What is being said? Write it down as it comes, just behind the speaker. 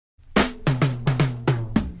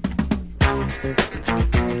Hi,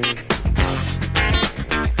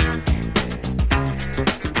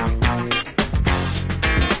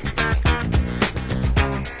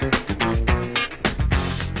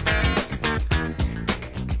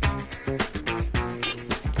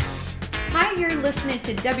 you're listening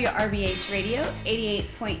to WRBH Radio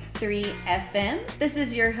 88.3 FM. This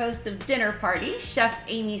is your host of Dinner Party, Chef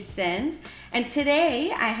Amy Sins. And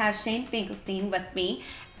today I have Shane Finkelstein with me,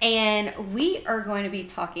 and we are going to be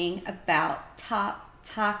talking about Top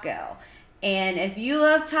Taco. And if you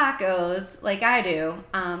love tacos like I do,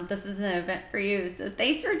 this is an event for you. So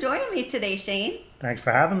thanks for joining me today, Shane. Thanks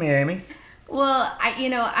for having me, Amy. Well,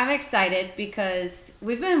 I'm excited because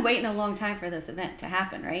we've been waiting a long time for this event to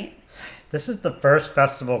happen, right? This is the first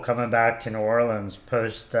festival coming back to New Orleans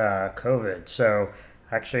post-COVID. So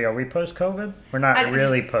actually, are we post-COVID? We're not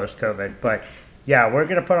really post-COVID, but yeah, we're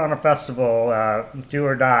going to put on a festival, do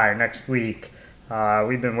or die, next week.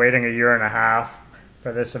 We've been waiting a year and a half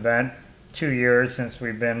for this event. 2 years since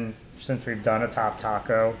we've done a Top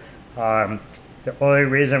Taco. The only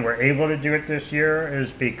reason we're able to do it this year is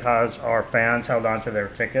because our fans held on to their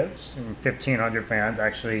tickets. 1,500 fans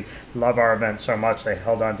actually love our event so much they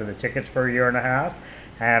held on to the tickets for a year and a half.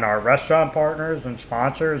 And our restaurant partners and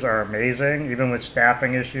sponsors are amazing. Even with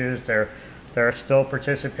staffing issues, they're still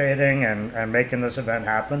participating and making this event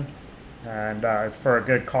happen. And it's for a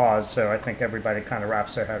good cause, so I think everybody kind of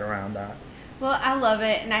wraps their head around that. Well, I love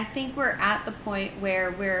it, and I think we're at the point where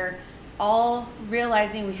we're all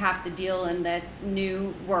realizing we have to deal in this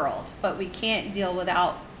new world, but we can't deal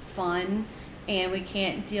without fun, and we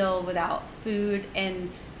can't deal without food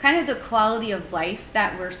and kind of the quality of life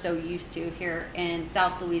that we're so used to here in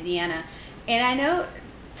South Louisiana. And I know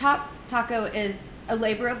Top Taco is a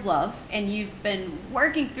labor of love, and you've been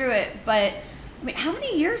working through it, but I mean, how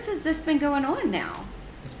many years has this been going on now?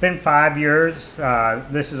 It's been 5 years.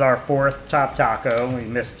 This is our fourth Top Taco. We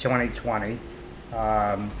missed 2020.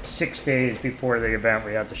 6 days before the event,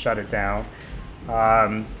 we had to shut it down.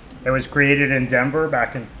 It was created in Denver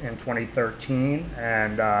back in 2013,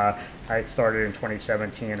 and I started in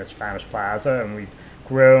 2017 at Spanish Plaza, and we've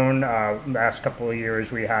grown. Last couple of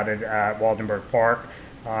years, we had it at Waldenburg Park.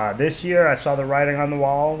 This year, I saw the writing on the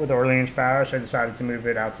wall with Orleans Parish. I decided to move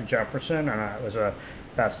it out to Jefferson, and it was the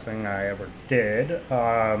best thing I ever did.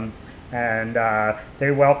 And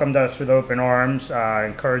they welcomed us with open arms,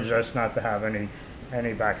 encouraged us not to have any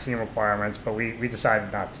vaccine requirements, but we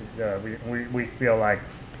decided not to. We feel like,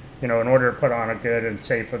 in order to put on a good and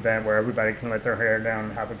safe event where everybody can let their hair down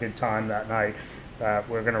and have a good time that night,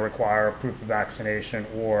 we're going to require a proof of vaccination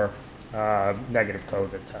or negative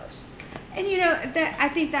COVID test. And I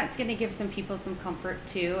think that's going to give some people some comfort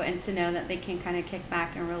too, and to know that they can kind of kick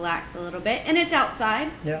back and relax a little bit. And it's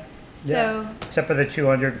outside. Yeah. So, yeah. Except for the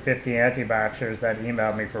 250 anti-vaxxers that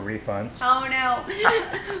emailed me for refunds. Oh no.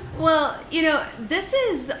 Well, this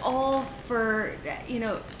is all for,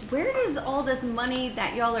 where does all this money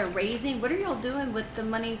that y'all are raising, what are y'all doing with the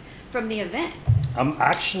money from the event? I'm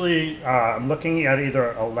actually looking at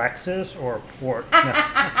either Alexis or Port.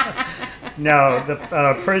 No,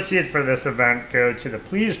 the proceeds for this event go to the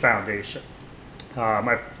Please Foundation.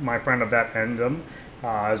 My friend Yvette Endem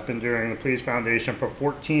has been doing the Please Foundation for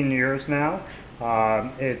 14 years now.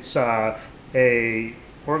 It's a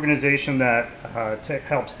organization that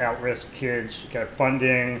helps at-risk kids get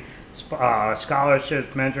funding,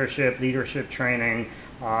 scholarships, mentorship, leadership training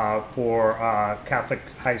for Catholic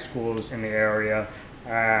high schools in the area.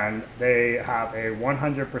 And they have a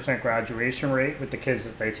 100% graduation rate with the kids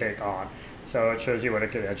that they take on. So it shows you what a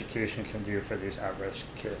good education can do for these at-risk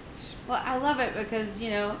kids. Well, I love it because,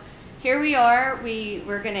 here we are,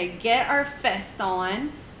 we're going to get our fest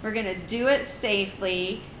on, we're going to do it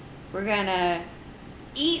safely, we're going to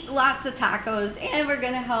eat lots of tacos, and we're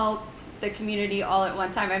going to help the community all at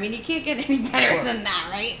one time. I mean, you can't get any better than that,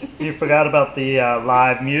 right? You forgot about the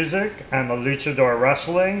live music and the luchador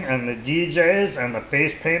wrestling and the DJs and the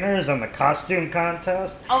face painters and the costume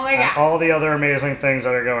contest. Oh my God. And all the other amazing things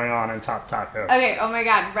that are going on in Top Taco. Okay, oh my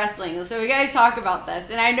God, wrestling. So we got to talk about this.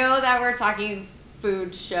 And I know that we're talking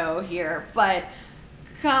food show here, but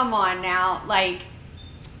come on now. Like,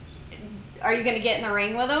 are you going to get in the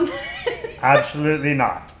ring with them? Absolutely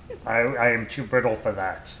not. I am too brittle for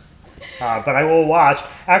that. But I will watch.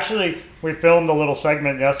 Actually, we filmed a little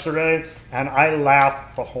segment yesterday, and I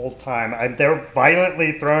laughed the whole time. They're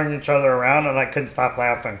violently throwing each other around, and I couldn't stop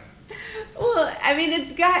laughing. Well, I mean,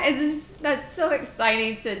 that's so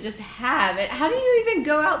exciting to just have it. How do you even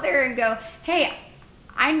go out there and go, hey,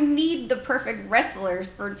 I need the perfect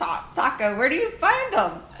wrestlers for Top Taco. Where do you find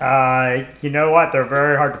them? You know what? They're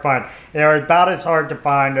very hard to find. They're about as hard to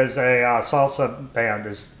find as a salsa band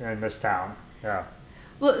is in this town. Yeah.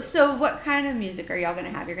 Well, so what kind of music are y'all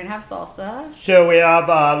gonna have? You're gonna have salsa. So we have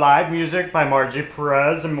live music by Margie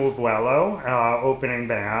Perez and Movuelo, opening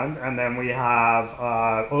band, and then we have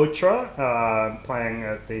Otra playing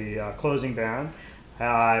at the closing band.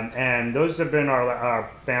 And those have been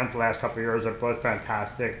our bands the last couple of years. Are both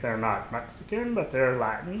fantastic. They're not Mexican, but they're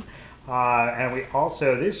Latin. And we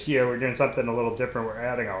also, this year, we're doing something a little different. We're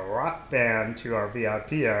adding a rock band to our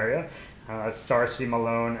VIP area. It's Darcy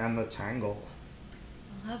Malone and the Tangle.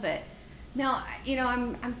 Love it. Now,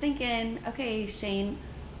 I'm thinking, okay, Shane,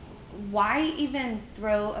 why even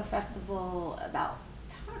throw a festival about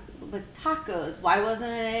with tacos? Why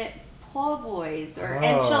wasn't it po' boys or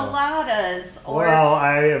enchiladas or? Well,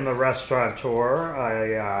 I am a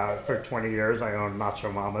restaurateur. For 20 years, I owned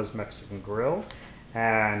Nacho Mama's Mexican Grill,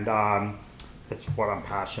 and it's what I'm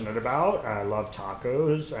passionate about. I love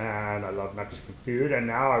tacos and I love Mexican food, and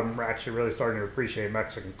now I'm actually really starting to appreciate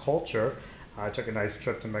Mexican culture. I took a nice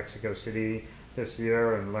trip to Mexico City this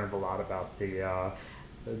year and learned a lot about the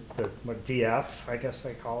DF, I guess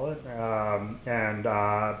they call it, and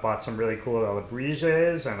bought some really cool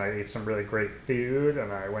alebrijes, and I ate some really great food,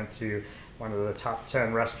 and I went to one of the top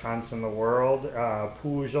 10 restaurants in the world,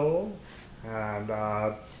 Pujol, and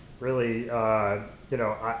really,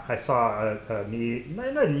 I saw a need,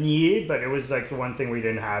 not a need, but it was like the one thing we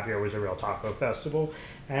didn't have here was a real taco festival,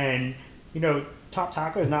 and Top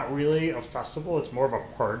Taco is not really a festival, it's more of a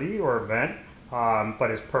party or event,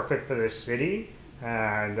 but it's perfect for this city.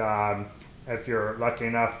 And if you're lucky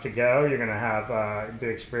enough to go, you're going to be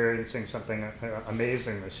experiencing something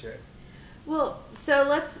amazing this year. Well, so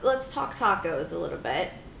let's talk tacos a little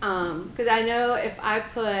bit, because I know if I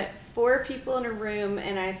put 4 people in a room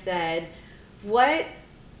and I said, what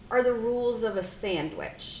are the rules of a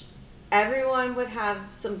sandwich? Everyone would have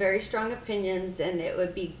some very strong opinions, and it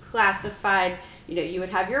would be classified. You would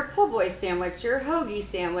have your po' boy sandwich, your hoagie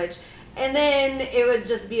sandwich, and then it would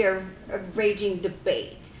just be a raging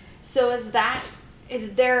debate. So is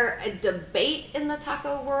there a debate in the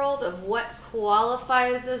taco world of what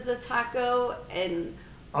qualifies as a taco, and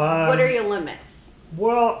what are your limits?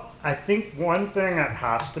 Well, I think one thing that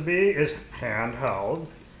has to be is handheld.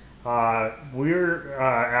 We're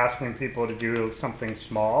asking people to do something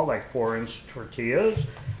small, like 4-inch tortillas,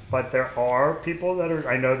 but there are people that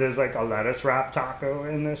I know there's like a lettuce wrap taco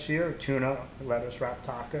in this year, tuna lettuce wrap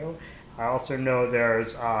taco. I also know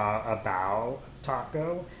there's a bao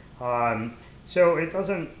taco. So it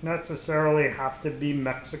doesn't necessarily have to be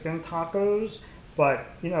Mexican tacos, but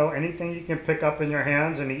anything you can pick up in your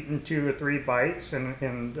hands and eat in 2 or 3 bites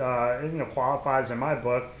and qualifies in my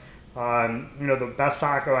book. The best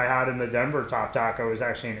taco I had in the Denver Top Taco was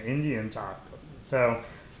actually an Indian taco. So,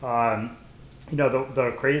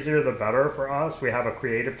 the crazier the better for us. We have a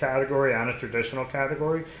creative category and a traditional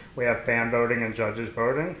category. We have fan voting and judges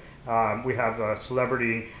voting. We have a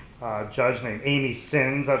celebrity judge named Amy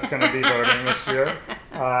Sins that's going to be voting this year.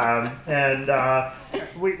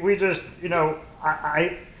 We just,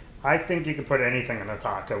 I think you can put anything in a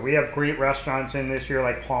taco. We have great restaurants in this year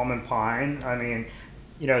like Palm and Pine. I mean,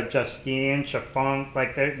 Justine, Chafunk,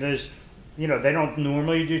 like there's, they don't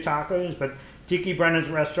normally do tacos, but Tiki Brennan's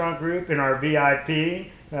restaurant group in our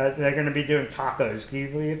VIP, they're going to be doing tacos. Can you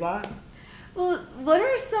believe that? Well, what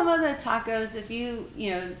are some of the tacos, if you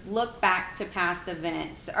look back to past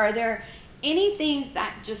events, are there any things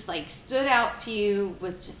that just like stood out to you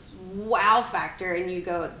with just wow factor and you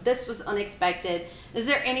go, this was unexpected? Is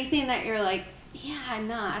there anything that you're like,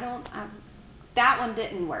 that one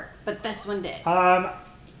didn't work, but this one did?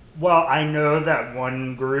 Well, I know that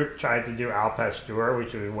one group tried to do al pastor,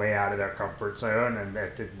 which was way out of their comfort zone, and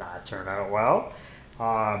that did not turn out well.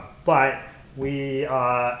 But we,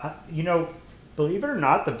 believe it or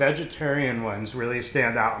not, the vegetarian ones really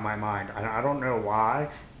stand out in my mind. I don't know why,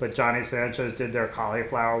 but Johnny Sanchez did their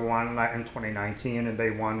cauliflower one in 2019, and they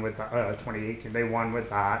won with 2018. They won with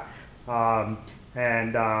that.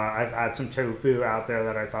 And I've had some tofu out there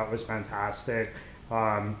that I thought was fantastic.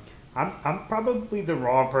 I'm probably the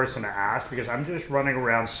wrong person to ask because I'm just running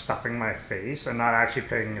around stuffing my face and not actually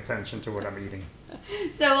paying attention to what I'm eating.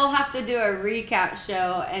 So we'll have to do a recap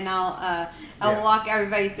show, and I'll walk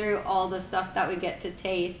everybody through all the stuff that we get to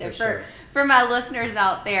taste. And for my listeners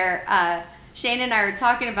out there, Shane and I were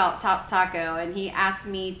talking about Top Taco, and he asked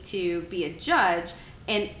me to be a judge.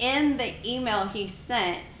 And in the email he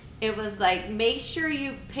sent, it was like, make sure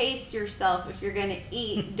you pace yourself if you're going to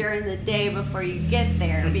eat during the day before you get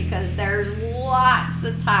there, because there's lots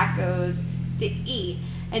of tacos to eat.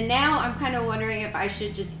 And now I'm kind of wondering if I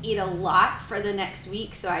should just eat a lot for the next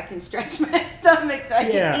week so I can stretch my stomach so I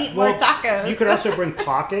can eat more tacos. You could also bring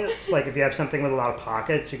pockets. Like if you have something with a lot of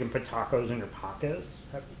pockets, you can put tacos in your pockets.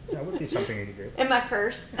 That would be something you could do. In my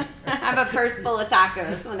purse. I have a purse full of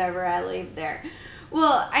tacos whenever I leave there.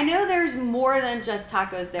 Well, I know there's more than just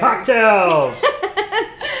tacos there. Cocktails!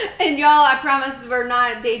 And y'all, I promise we're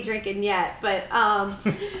not day drinking yet, but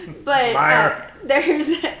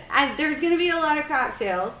there's going to be a lot of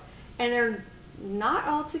cocktails, and they're not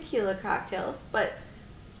all tequila cocktails, but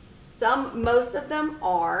most of them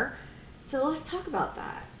are. So let's talk about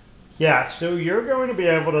that. Yeah, so you're going to be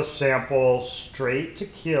able to sample straight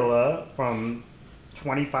tequila from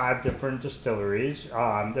 25 different distilleries.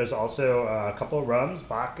 There's also a couple of rums,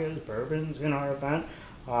 vodkas, bourbons in our event.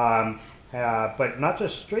 But not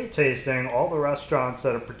just straight tasting, all the restaurants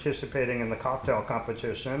that are participating in the cocktail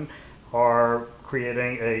competition are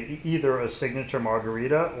creating either a signature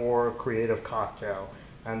margarita or a creative cocktail.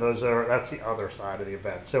 And that's the other side of the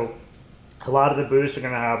event. So a lot of the booths are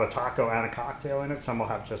going to have a taco and a cocktail in it. Some will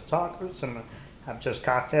have just tacos, some will have just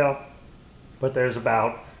cocktail. But there's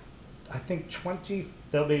about, I think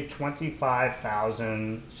there'll be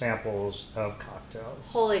 25,000 samples of cocktails.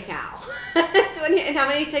 Holy cow. And how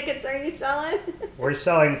many tickets are you selling? We're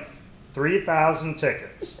selling 3,000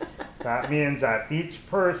 tickets. That means that each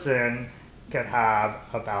person can have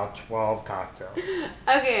about 12 cocktails.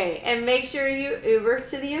 Okay, and make sure you Uber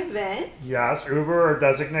to the event. Yes, Uber or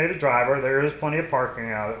designated driver. There is plenty of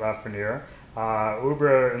parking out at La Fenier.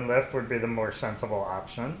 Uber and Lyft would be the more sensible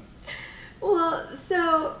option. Well,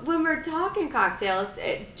 so when we're talking cocktails,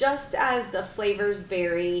 just as the flavors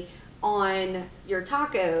vary on your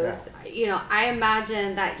tacos, I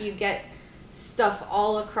imagine that you get stuff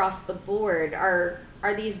all across the board. Are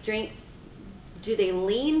these drinks, do they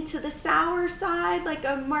lean to the sour side like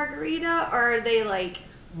a margarita, or are they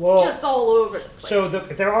just all over the place? So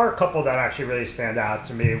there are a couple that actually really stand out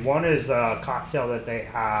to me. One is a cocktail that they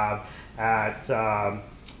have at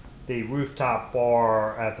the rooftop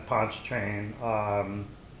bar at the Pontchartrain.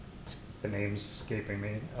 The name's escaping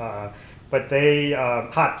me. But they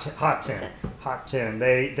Hot Tin.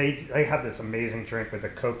 They have this amazing drink with a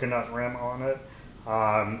coconut rim on it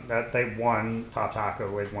that they won Top Taco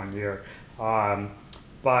with one year.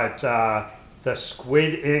 But the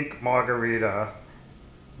Squid Ink margarita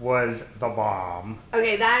was the bomb.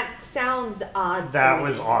 Okay, that sounds odd. That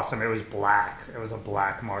was awesome. It was black. It was a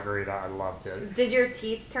black margarita. I loved it. Did your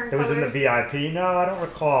teeth turn colors? It was in the VIP. No, I don't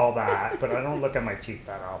recall that, but I don't look at my teeth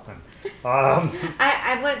that often.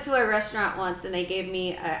 I went to a restaurant once and they gave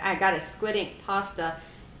me, I got a squid ink pasta,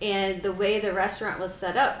 and the way the restaurant was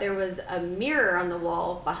set up, there was a mirror on the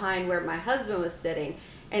wall behind where my husband was sitting.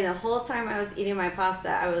 And the whole time I was eating my pasta,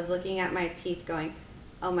 I was looking at my teeth going,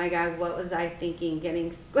 oh my God, what was I thinking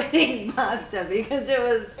getting squid ink pasta? Because it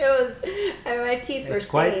was, and my teeth were stained. It's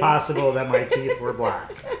quite possible that my teeth were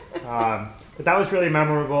black. But that was really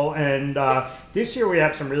memorable. And this year we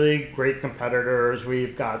have some really great competitors.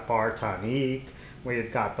 We've got Bar Tonique,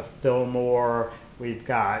 we've got the Fillmore, we've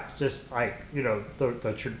got just the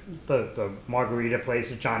margarita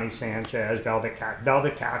place at Johnny Sanchez,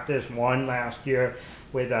 Velvet Cactus won last year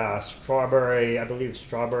with a strawberry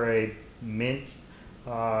mint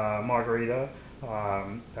margarita.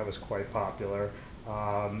 That was quite popular.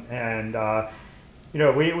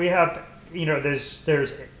 We have,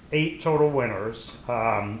 there's 8 total winners.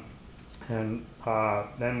 And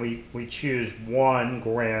then we choose one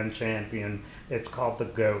grand champion. It's called the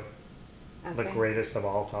GOAT, the greatest of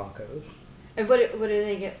all tacos. And what do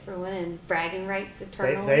they get for winning? Bragging rights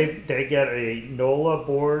eternally? They get a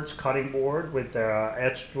NOLA cutting board with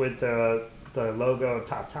etched with the logo of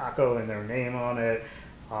Top Taco and their name on it.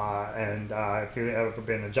 If you've ever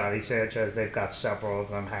been to Johnny Sanchez, they've got several of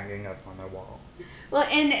them hanging up on their wall. Well,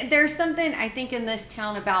 and there's something I think in this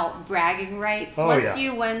town about bragging rights. Once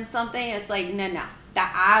you win something, it's like, no,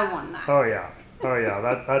 that I won that. Oh yeah.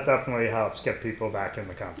 That definitely helps get people back in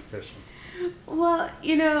the competition. Well,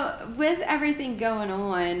 with everything going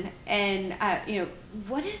on, and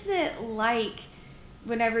what is it like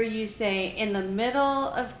whenever you say in the middle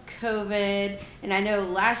of COVID, and I know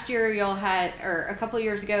last year y'all had, or a couple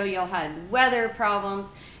years ago, y'all had weather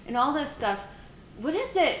problems and all this stuff. What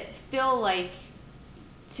does it feel like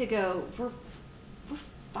to go, we're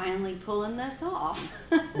finally pulling this off?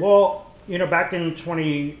 Well, back in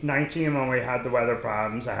 2019 when we had the weather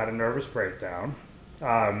problems, I had a nervous breakdown,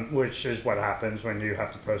 which is what happens when you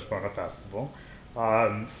have to postpone a festival.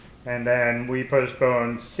 And then we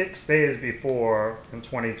postponed 6 days before in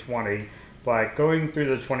 2020. But going through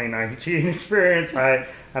the 2019 experience,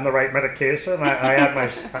 and the right medication, I had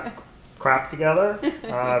my crap together,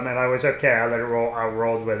 and I was okay. I let it roll. I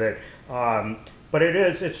rolled with it. But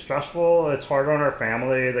it's stressful. It's hard on our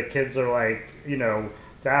family. The kids are like,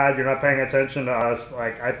 Dad, you're not paying attention to us.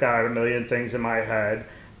 Like, I've got a million things in my head,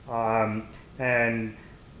 and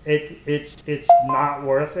it's not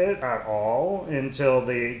worth it at all until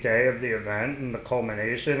the day of the event and the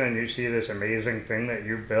culmination, and you see this amazing thing that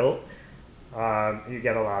you built. You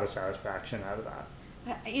get a lot of satisfaction out of that.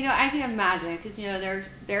 I can imagine because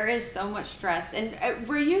there is so much stress, and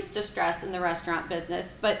we're used to stress in the restaurant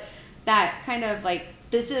business, but that kind of like,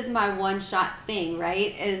 this is my one shot thing,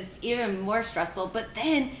 right, is even more stressful. But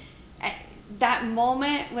then that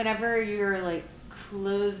moment whenever you're like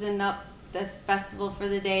closing up the festival for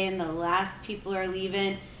the day and the last people are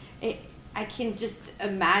leaving, I can just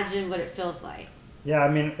imagine what it feels like. Yeah, I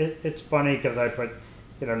mean, it's funny because I put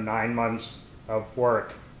 9 months of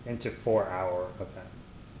work into 4-hour event.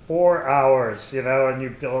 4 hours, and you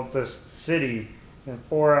build this city in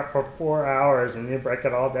for 4 hours, and you break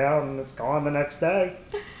it all down, and it's gone the next day.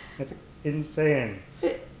 It's insane.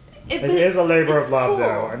 It is a labor of love, cool.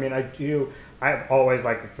 Though. I mean, I've always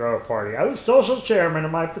liked to throw a party. I was social chairman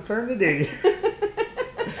of my fraternity.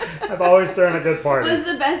 I've always thrown a good party. What was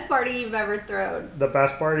the best party you've ever thrown? The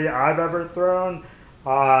best party I've ever thrown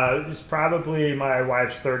is probably my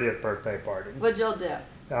wife's 30th birthday party. What'd y'all do?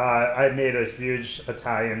 I made a huge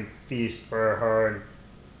Italian feast for her and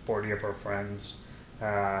 40 of her friends.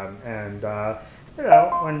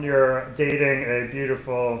 When you're dating a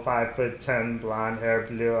beautiful 5'10", blonde-haired,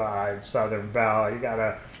 blue-eyed Southern belle, you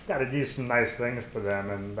gotta do some nice things for them,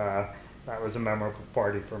 and that was a memorable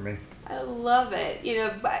party for me. I love it.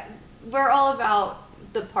 But we're all about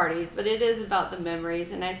the parties, but it is about the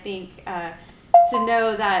memories, and I think to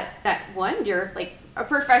know that one, you're like a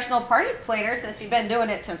professional party planner since you've been doing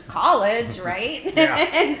it since college, right? Yeah.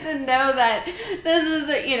 And to know that this is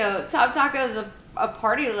Top Taco is a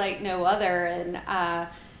party like no other, and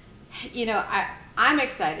I'm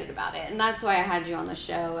excited about it, and that's why I had you on the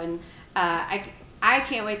show, and I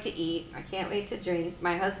can't wait to eat. I can't wait to drink.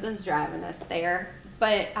 My husband's driving us there,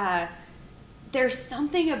 but there's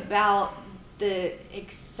something about the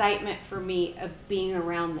excitement for me of being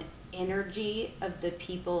around the energy of the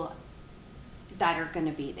people that are going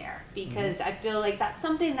to be there, because I feel like that's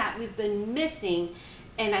something that we've been missing,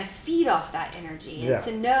 and I feed off that energy. And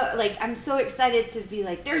to know, like, I'm so excited to be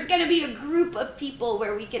like, there's going to be a group of people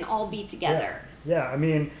where we can all be together. Yeah. I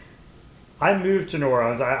mean, I moved to New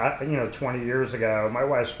Orleans, 20 years ago. My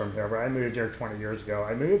wife's from here, but I moved here 20 years ago.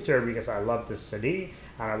 I moved here because I love the city,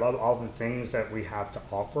 and I love all the things that we have to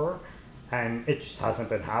offer. And it just hasn't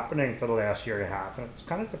been happening for the last year and a half, and it's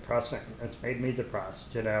kind of depressing. It's made me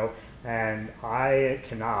depressed, and I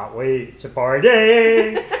cannot wait to party.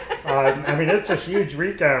 It's a huge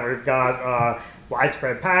weekend. We've got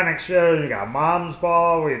Widespread Panic shows, we got Mom's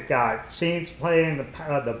Ball, we've got Saints playing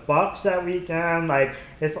the Bucks that weekend. Like,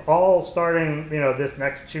 it's all starting, this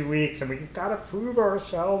next 2 weeks, and we've got to prove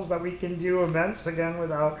ourselves that we can do events again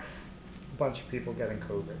without bunch of people getting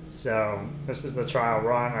COVID. So this is the trial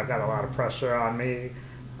run. I've got a lot of pressure on me,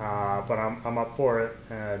 but I'm up for it,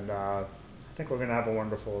 and I think we're going to have a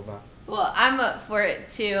wonderful event. Well, I'm up for it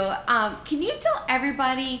too. Can you tell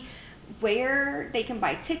everybody where they can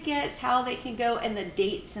buy tickets, how they can go, and the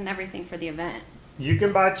dates and everything for the event? You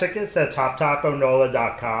can buy tickets at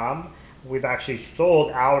toptaconola.com. We've actually sold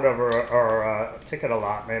out of our ticket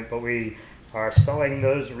allotment, but we are selling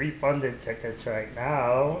those refunded tickets right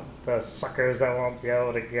now, the suckers that won't be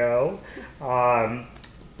able to go.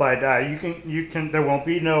 But you can. There won't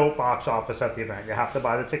be no box office at the event. You have to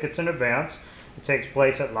buy the tickets in advance. It takes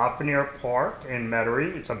place at Lafreniere Park in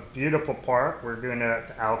Metairie. It's a beautiful park. We're doing it at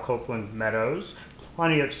the Al Copeland Meadows.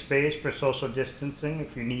 Plenty of space for social distancing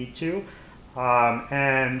if you need to.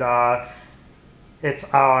 It's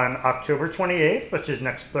on October 28th, which is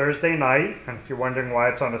next Thursday night. And if you're wondering why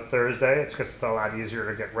it's on a Thursday, it's because it's a lot easier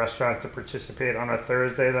to get restaurants to participate on a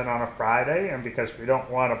Thursday than on a Friday. And because we don't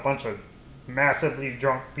want a bunch of massively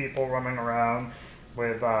drunk people running around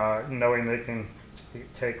with knowing they can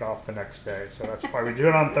take off the next day. So that's why we do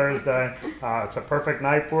it on Thursday. It's a perfect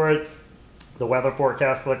night for it. The weather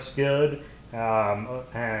forecast looks good.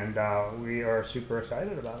 And we are super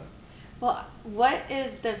excited about it. Well, what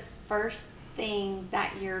is the first thing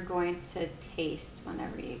that you're going to taste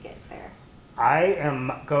whenever you get there? I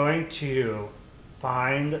am going to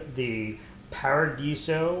find the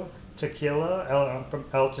Paradiso tequila from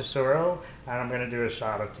El Tesoro, and I'm going to do a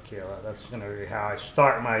shot of tequila. That's going to be how I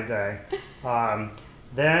start my day.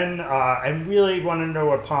 Then I really want to know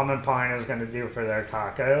what Palm and Pine is going to do for their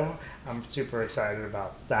taco. I'm super excited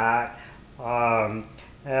about that.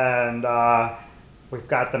 We've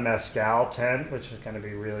got the mezcal tent, which is going to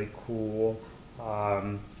be really cool.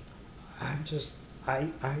 I'm just, I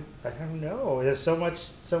don't know. There's so much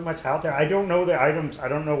out there. I don't know the items. I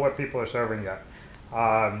don't know what people are serving yet.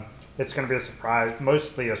 It's going to be a surprise,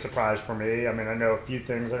 mostly a surprise for me. I mean, I know a few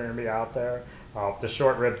things that are going to be out there. The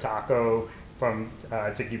short rib taco from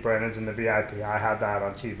Tiki Brennan's in the VIP. I had that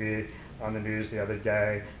on TV on the news the other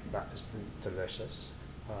day. That was delicious.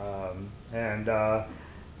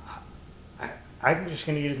 I'm just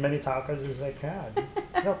going to eat as many tacos as I can.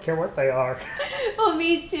 I don't care what they are. Well,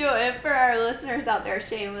 me too. And for our listeners out there,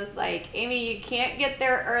 Shane was like, Amy, you can't get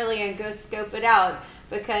there early and go scope it out,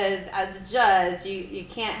 because as a judge, you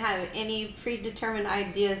can't have any predetermined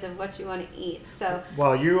ideas of what you want to eat. So,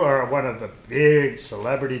 well, you are one of the big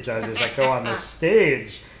celebrity judges that go on the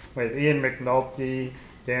stage with Ian McNulty,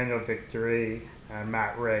 Daniel Victory, and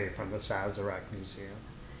Matt Ray from the Sazerac Museum.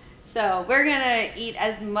 So we're going to eat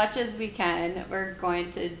as much as we can. We're going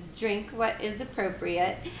to drink what is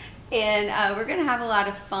appropriate. And we're going to have a lot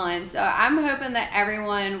of fun. So I'm hoping that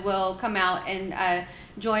everyone will come out and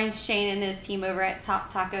join Shane and his team over at Top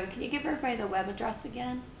Taco. Can you give everybody the web address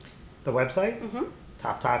again? The website? Mm-hmm.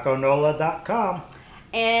 TopTacoNOLA.com.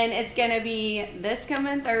 And it's going to be this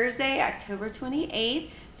coming Thursday, October 28th.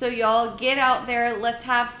 So y'all get out there. Let's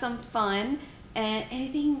have some fun. And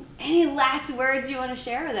any last words you want to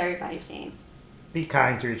share with everybody, Shane? Be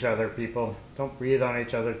kind to each other, people. Don't breathe on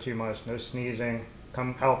each other too much. No sneezing.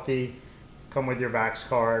 Come healthy. Come with your Vax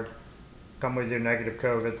card. Come with your negative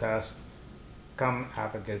COVID test. Come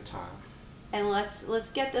have a good time. And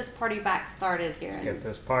let's get this party back started here. Let's get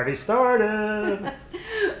this party started.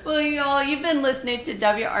 Well, y'all, you've been listening to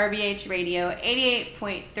WRBH Radio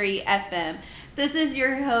 88.3 FM. This is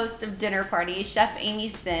your host of Dinner Party, Chef Amy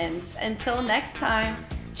Sins. Until next time,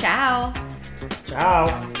 ciao.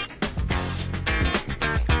 Ciao.